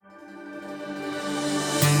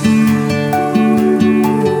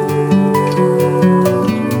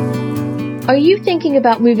Are you thinking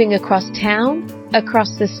about moving across town,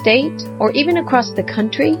 across the state, or even across the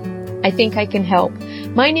country? I think I can help.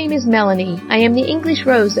 My name is Melanie. I am the English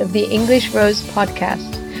Rose of the English Rose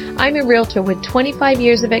podcast. I'm a realtor with 25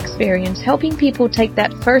 years of experience helping people take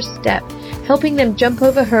that first step, helping them jump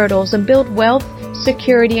over hurdles and build wealth,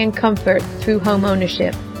 security, and comfort through home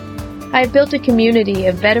ownership. I have built a community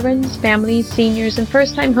of veterans, families, seniors, and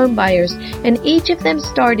first-time home buyers, and each of them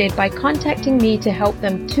started by contacting me to help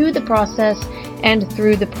them to the process and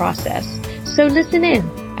through the process. So listen in.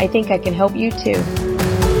 I think I can help you too.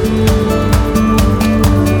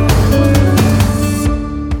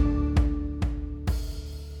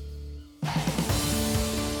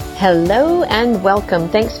 Hello and welcome.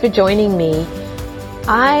 Thanks for joining me.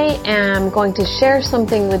 I am going to share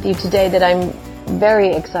something with you today that I'm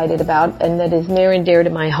very excited about and that is near and dear to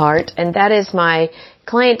my heart, and that is my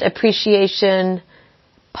Client Appreciation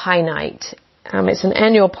Pie Night. It's an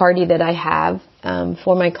annual party that I have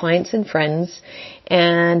for my clients and friends,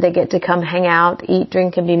 and they get to come hang out, eat,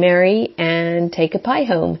 drink, and be merry, and take a pie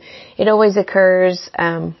home. It always occurs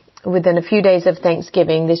within a few days of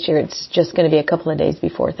Thanksgiving. This year it's just going to be a couple of days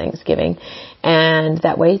before Thanksgiving, and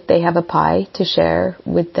that way they have a pie to share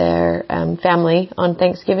with their family on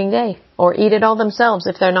Thanksgiving Day, or eat it all themselves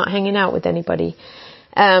if they're not hanging out with anybody.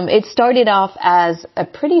 It started off as a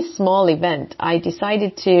pretty small event. I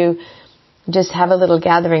decided to just have a little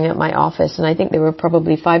gathering at my office, and I think there were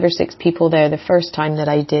probably 5 or 6 people there the first time that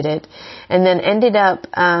I did it, and then ended up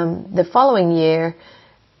the following year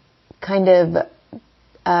kind of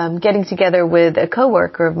getting together with a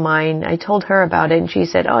coworker of mine. I told her about it, and she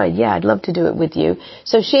said, "Oh yeah, I'd love to do it with you."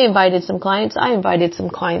 So she invited some clients, I invited some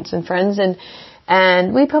clients and friends,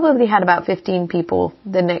 and we probably had about 15 people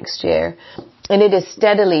the next year. And it has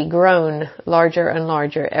steadily grown larger and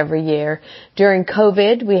larger every year. During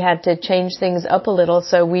COVID, we had to change things up a little,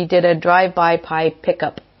 so we did a drive-by pie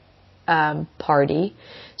pickup party.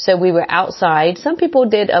 So we were outside.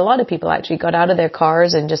 A lot of people actually got out of their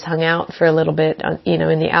cars and just hung out for a little bit,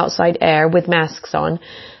 in the outside air with masks on.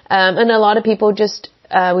 And a lot of people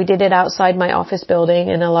we did it outside my office building,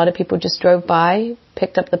 and a lot of people just drove by,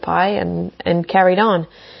 picked up the pie and carried on.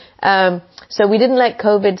 So we didn't let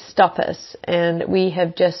COVID stop us, and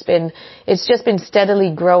it's just been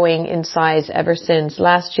steadily growing in size ever since.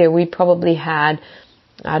 Last year we probably had,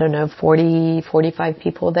 40, 45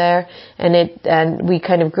 people there, and we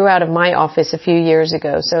kind of grew out of my office a few years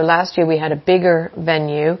ago. So last year we had a bigger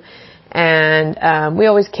venue, and we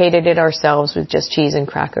always catered it ourselves with just cheese and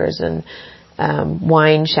crackers and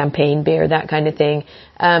wine, champagne, beer, that kind of thing.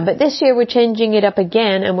 But this year we're changing it up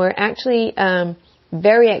again, and we're actually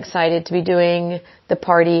very excited to be doing the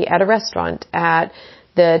party at a restaurant at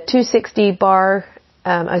the 260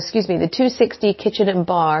 the 260 Kitchen and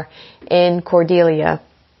Bar in Cordelia.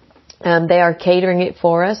 They are catering it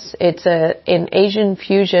for us. It's an Asian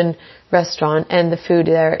fusion restaurant, and the food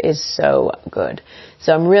there is so good.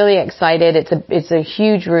 So I'm really excited. It's a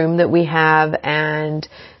huge room that we have, and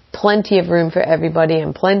plenty of room for everybody,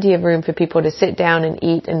 and plenty of room for people to sit down and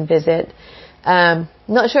eat and visit.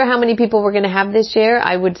 Not sure how many people we're going to have this year.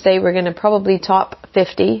 I would say we're going to probably top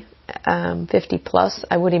 50 plus,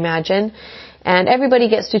 I would imagine. And everybody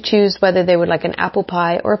gets to choose whether they would like an apple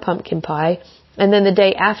pie or a pumpkin pie. And then the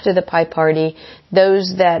day after the pie party,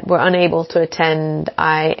 those that were unable to attend,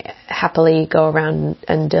 I happily go around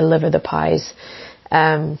and deliver the pies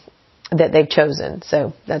that they've chosen.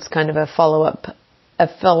 So that's kind of a follow-up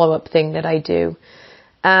thing that I do.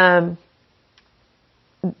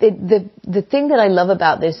 The thing that I love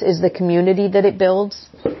about this is the community that it builds.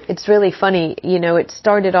 It's really funny. It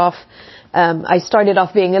started off, I started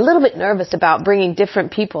off being a little bit nervous about bringing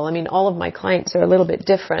different people. I mean, all of my clients are a little bit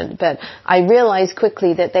different, but I realized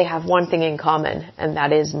quickly that they have one thing in common, and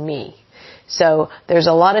that is me. So there's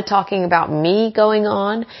a lot of talking about me going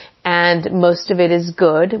on, and most of it is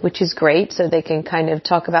good, which is great. So they can kind of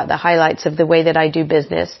talk about the highlights of the way that I do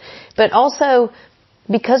business. But also,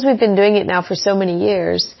 because we've been doing it now for so many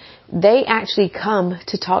years, they actually come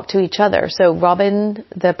to talk to each other. So Robin,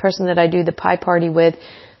 the person that I do the pie party with,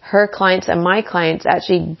 her clients and my clients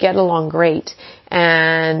actually get along great,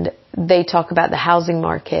 and they talk about the housing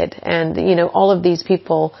market. And, all of these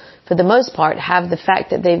people, for the most part, have the fact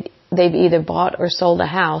that they've either bought or sold a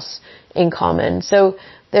house in common. So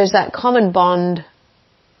there's that common bond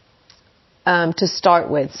to start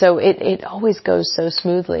with. So it always goes so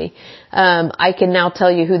smoothly. I can now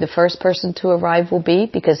tell you who the first person to arrive will be,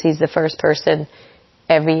 because he's the first person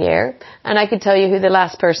every year. And I can tell you who the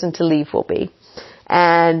last person to leave will be.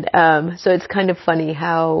 And so it's kind of funny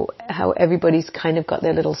how everybody's kind of got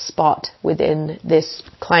their little spot within this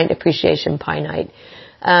client appreciation pie night.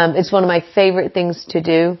 It's one of my favorite things to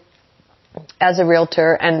do as a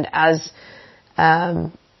realtor and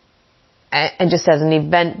just as an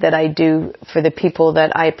event that I do for the people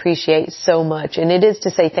that I appreciate so much. And it is to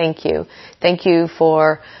say thank you. Thank you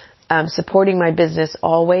for supporting my business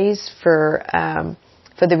always, for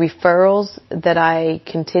the referrals that I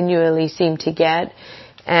continually seem to get.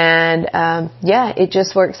 And it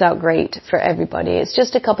just works out great for everybody. It's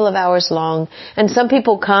just a couple of hours long. And some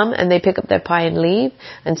people come and they pick up their pie and leave.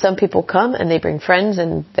 And some people come and they bring friends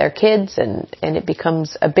and their kids, and it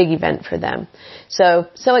becomes a big event for them. So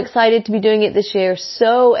excited to be doing it this year.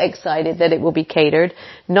 So excited that it will be catered.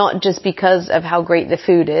 Not just because of how great the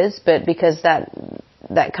food is, but because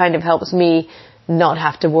that kind of helps me not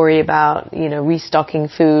have to worry about, restocking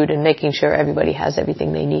food and making sure everybody has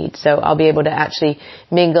everything they need. So I'll be able to actually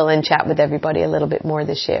mingle and chat with everybody a little bit more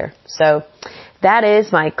this year. So that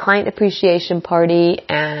is my client appreciation party.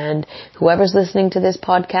 And whoever's listening to this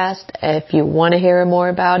podcast, if you want to hear more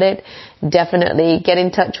about it, definitely get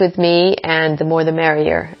in touch with me, and the more the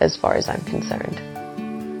merrier as far as I'm concerned.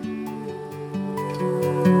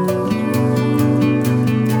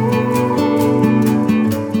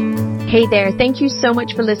 Hey there, thank you so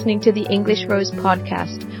much for listening to the English Rose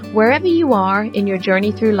podcast. Wherever you are in your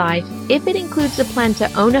journey through life, if it includes a plan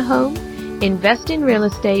to own a home, invest in real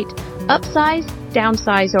estate, upsize,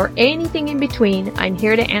 downsize, or anything in between, I'm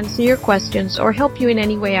here to answer your questions or help you in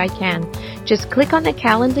any way I can. Just click on the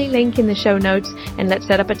Calendly link in the show notes and let's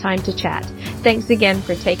set up a time to chat. Thanks again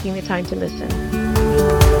for taking the time to listen.